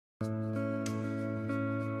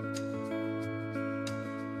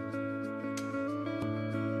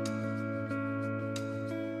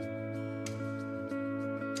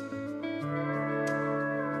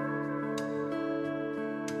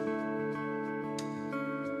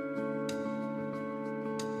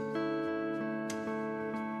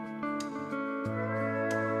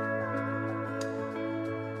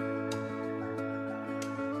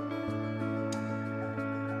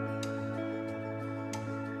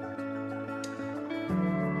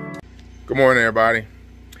Good morning, everybody.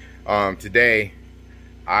 Today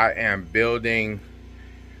I am building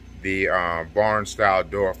the barn style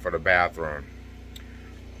door for the bathroom.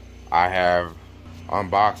 I have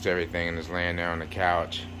unboxed everything and it's laying there on the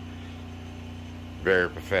couch. Very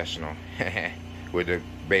professional with the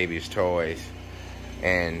baby's toys.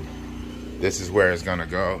 And this is where it's gonna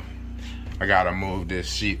go. I gotta move this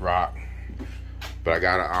sheetrock, but I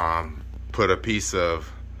gotta put a piece of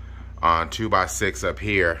 2x6 up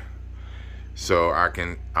here so I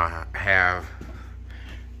can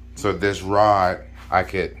so this rod, I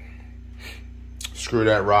could screw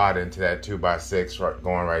that rod into that 2x6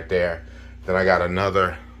 going right there. Then I got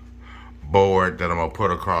another board that I'm gonna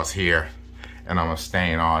put across here, and I'm gonna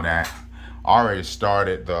stain all that. I already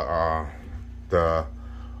started the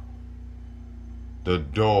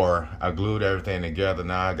door. I glued everything together.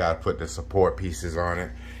 Now I gotta put the support pieces on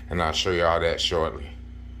it, and I'll show you all that shortly.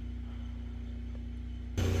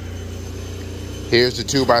 Here's the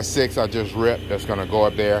 2x6 I just ripped that's gonna go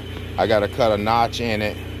up there. I gotta cut a notch in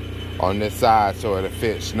it on this side so it'll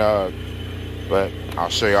fit snug, but I'll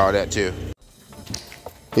show you all that too.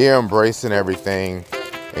 Here I'm bracing everything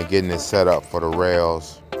and getting it set up for the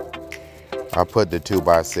rails. I put the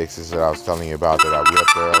 2x6s that I was telling you about that I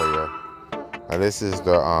ripped earlier. Now this is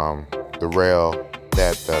the rail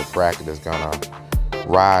that the bracket is gonna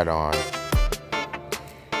ride on.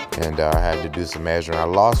 And I had to do some measuring. I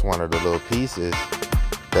lost one of the little pieces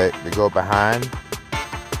that go behind.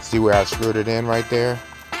 See where I screwed it in right there?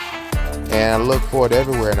 And I looked for it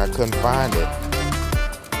everywhere and I couldn't find it.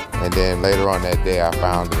 And then later on that day I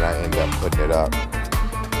found it and I ended up putting it up.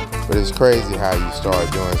 But it's crazy how you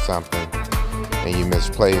start doing something and you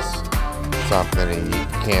misplace something and you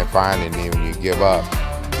can't find it, and even when you give up,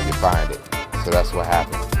 you find it. So that's what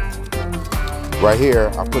happened. Right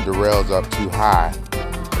here, I put the rails up too high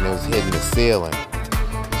and it was hitting the ceiling.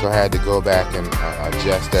 So I had to go back and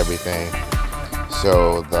adjust everything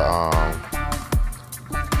so the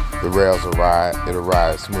rails will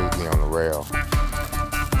ride smoothly on the rail.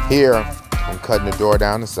 Here, I'm cutting the door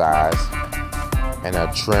down to size, and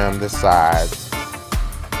I trim the sides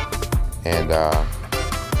and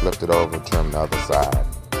flipped it over and trim the other side.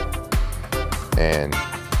 And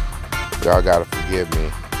y'all gotta forgive me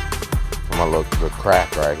for my little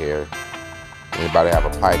crack right here. Anybody have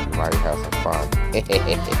a pipe, you might have some fun.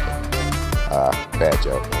 Bad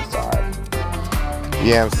joke, I'm sorry.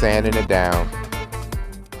 Yeah, I'm sanding it down.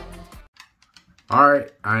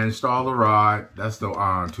 Alright, I installed the rod. That's the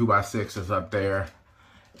 2x6 that's up there.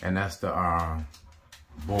 And that's the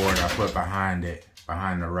board I put behind it,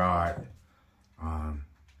 behind the rod.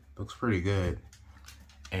 Looks pretty good.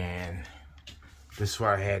 And this is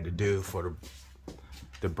what I had to do for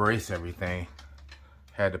to brace everything.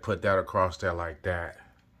 Had to put that across there like that.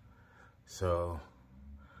 So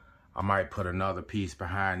I might put another piece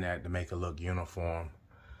behind that to make it look uniform.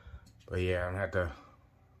 But yeah, I'm gonna have to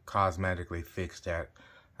cosmetically fix that.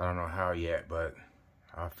 I don't know how yet, but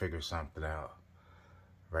I'll figure something out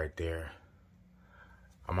right there.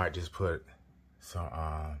 I might just put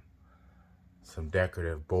some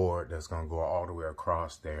decorative board that's gonna go all the way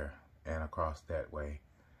across there and across that way.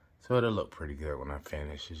 So it'll look pretty good when I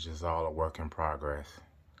finish. It's just all a work in progress.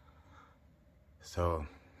 So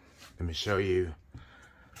let me show you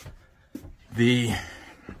the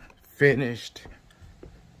finished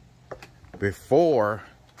before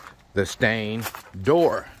the stain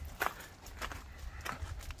door.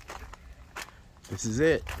 This is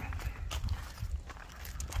it.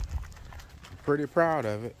 I'm pretty proud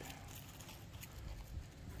of it.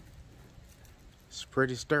 It's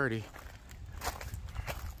pretty sturdy.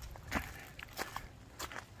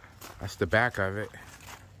 That's the back of it.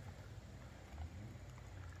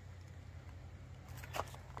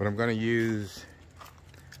 But I'm gonna use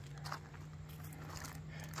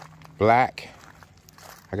black.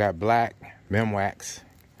 I got black Minwax,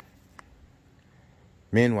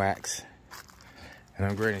 and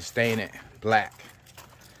I'm going to stain it black.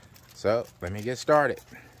 So let me get started.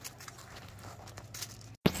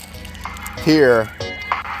 Here,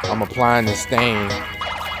 I'm applying the stain.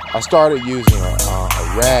 I started using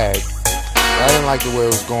a rag, but I didn't like the way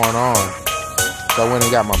it was going on. So I went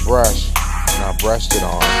and got my brush, and I brushed it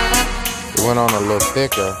on. It went on a little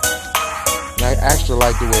thicker, and I actually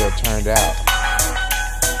like the way it turned out.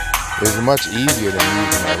 It was much easier than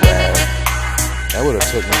using a rag. That would have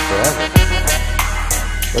took me forever.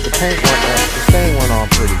 But the stain went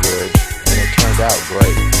on pretty good, and it turned out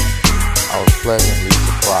great. I was pleasantly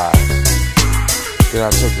surprised. Then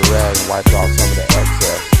I took the rag and wiped off some of the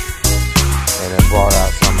excess, and then brought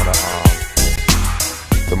out some of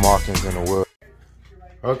the markings in the wood.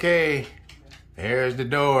 Okay, here's the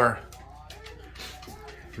door.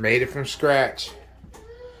 Made it from scratch.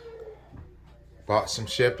 Bought some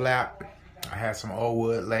shiplap. I had some old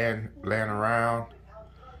wood laying around.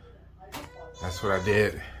 That's what I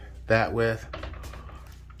did that with.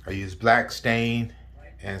 I used black stain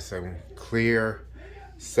and some clear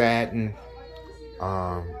satin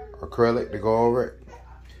acrylic to go over it.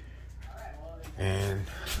 And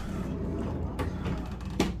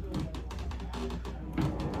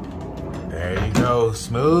there you go,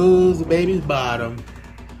 smooth the baby's bottom.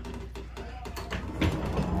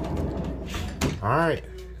 All right,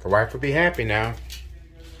 the wife will be happy now.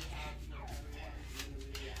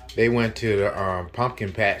 They went to the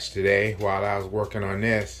pumpkin patch today while I was working on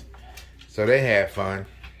this, so they had fun.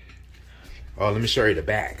 Oh, let me show you the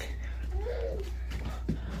back.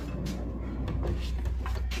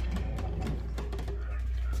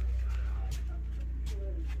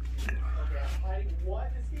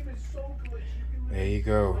 There you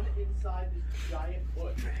go.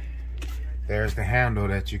 There's the handle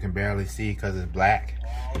that you can barely see because it's black.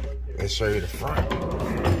 Let's show you the front.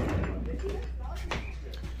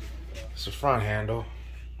 It's the front handle.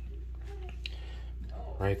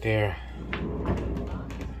 Right there.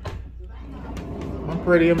 I'm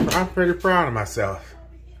pretty proud of myself.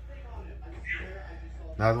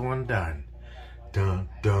 Another one done. Dun,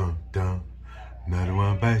 dun, dun. Another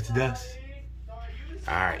one bites the dust.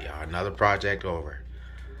 Alright, y'all, another project over.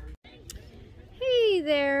 Hey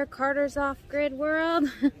there, Carter's Off-Grid World.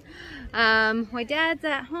 My dad's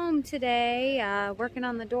at home today, working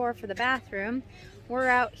on the door for the bathroom. We're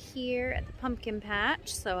out here at the pumpkin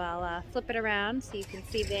patch, so I'll flip it around so you can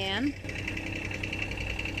see Van.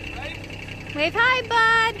 Wave hi,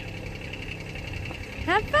 bud!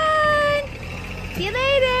 Have fun! See you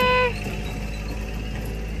later!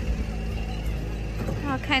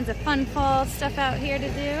 All kinds of fun fall stuff out here to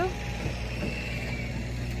do.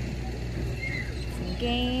 Some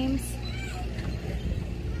games.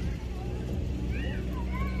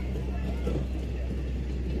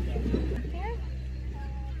 Here.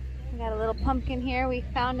 We got a little pumpkin here we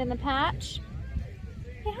found in the patch.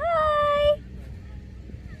 Say hi!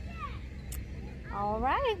 All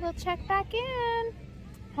right, we'll check back in.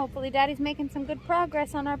 Hopefully Daddy's making some good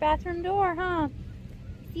progress on our bathroom door, huh?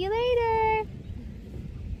 See you later!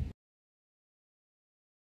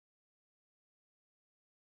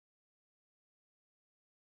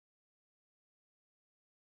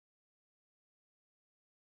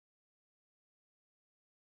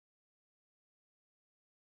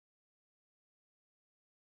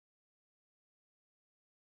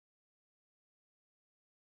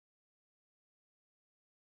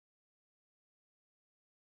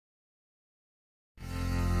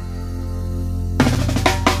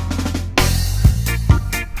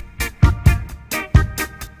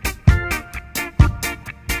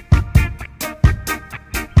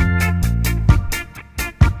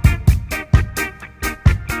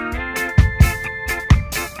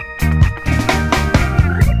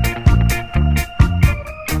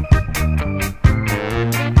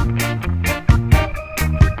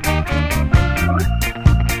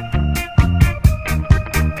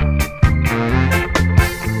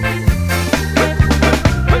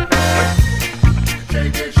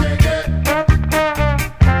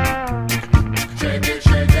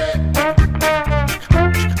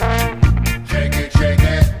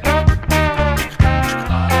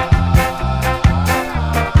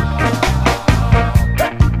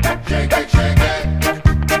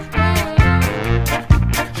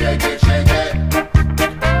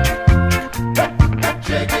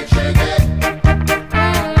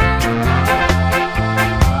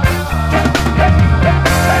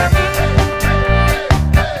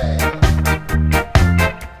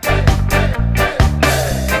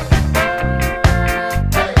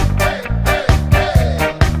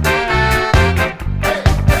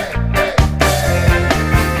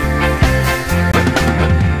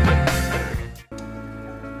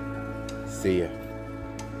 See ya.